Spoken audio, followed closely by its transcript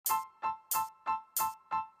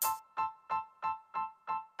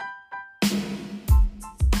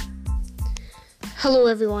Hello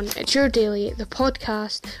everyone, it's Your Daily, the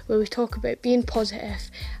podcast where we talk about being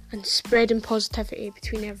positive and spreading positivity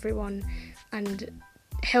between everyone and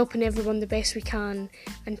helping everyone the best we can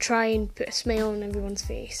and try and put a smile on everyone's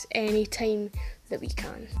face any time that we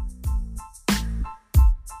can.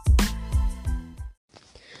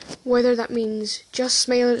 Whether that means just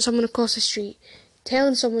smiling at someone across the street,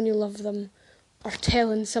 telling someone you love them, or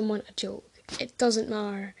telling someone a joke, it doesn't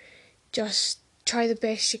matter. Just try the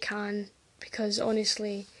best you can, because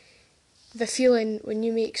honestly, the feeling when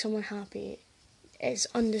you make someone happy is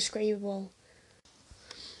undescribable.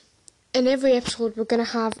 In every episode, we're going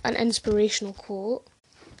to have an inspirational quote.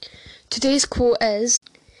 Today's quote is,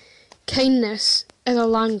 "Kindness is a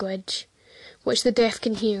language which the deaf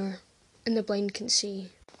can hear and the blind can see,"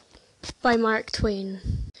 by Mark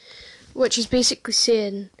Twain, which is basically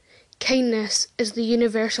saying kindness is the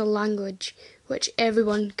universal language which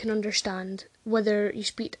everyone can understand, whether you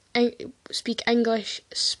speak English,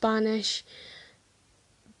 Spanish.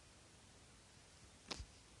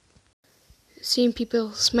 Seeing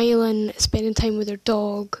people smiling, spending time with their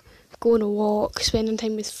dog, going a walk, spending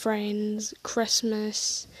time with friends,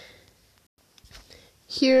 Christmas.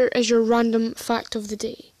 Here is your random fact of the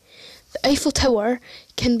day. The Eiffel Tower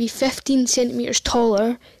can be 15 centimetres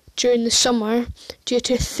taller during the summer due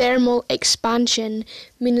to thermal expansion,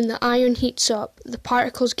 meaning the iron heats up, the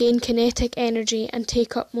particles gain kinetic energy and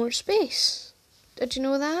take up more space. Did you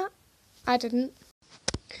know that? I didn't.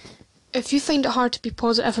 If you find it hard to be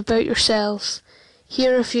positive about yourself,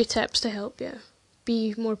 here are a few tips to help you.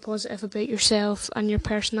 Be more positive about yourself and your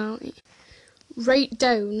personality. Write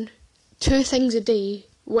down 2 things a day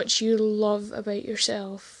which you love about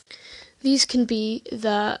yourself. These can be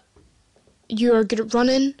that you are good at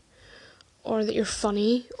running, or that you're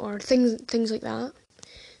funny, or things like that.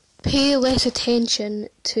 Pay less attention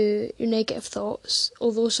to your negative thoughts,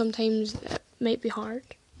 although sometimes it might be hard.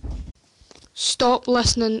 Stop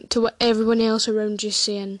listening to what everyone else around you is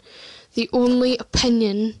saying. The only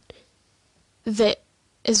opinion that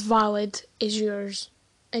is valid is yours.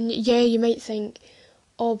 And yeah, you might think,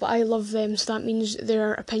 oh, but I love them, so that means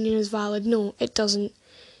their opinion is valid. No, it doesn't.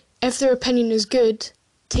 If their opinion is good,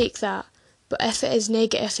 take that. But if it is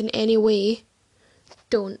negative in any way,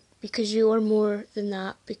 don't, because you are more than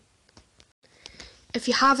that. If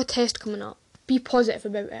you have a test coming up, be positive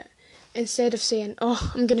about it. Instead of saying,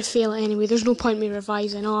 oh, I'm going to fail it anyway, there's no point in me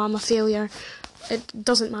revising, oh, I'm a failure, it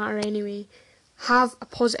doesn't matter anyway. Have a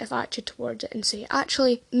positive attitude towards it and say,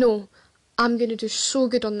 actually, no, I'm going to do so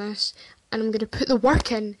good on this, and I'm going to put the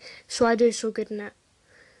work in so I do so good in it.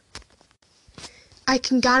 I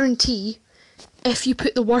can guarantee, if you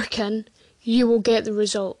put the work in, you will get the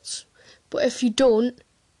results. But if you don't,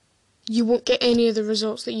 you won't get any of the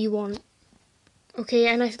results that you want. Okay,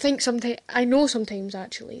 and I know sometimes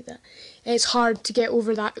actually that it's hard to get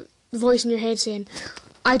over that voice in your head saying,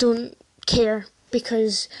 I don't care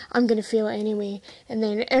because I'm going to fail it anyway, and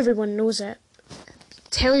then everyone knows it.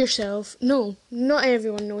 Tell yourself, no, not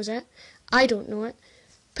everyone knows it. I don't know it.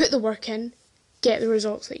 Put the work in, get the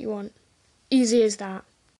results that you want. Easy as that.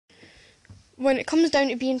 When it comes down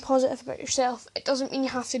to being positive about yourself, it doesn't mean you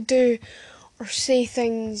have to do or say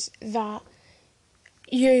things that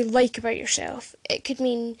you like about yourself. It could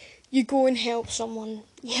mean you go and help someone.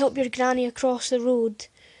 You help your granny across the road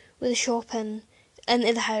with the shopping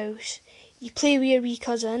into the house. You play with your wee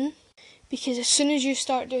cousin, because as soon as you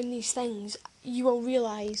start doing these things, you will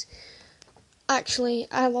realise, actually,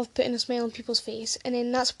 I love putting a smile on people's face. And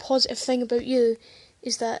then that's a positive thing about you,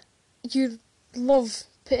 is that you love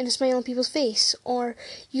putting a smile on people's face, or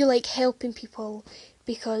you like helping people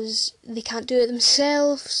because they can't do it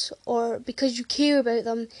themselves, or because you care about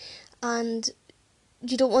them and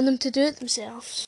you don't want them to do it themselves.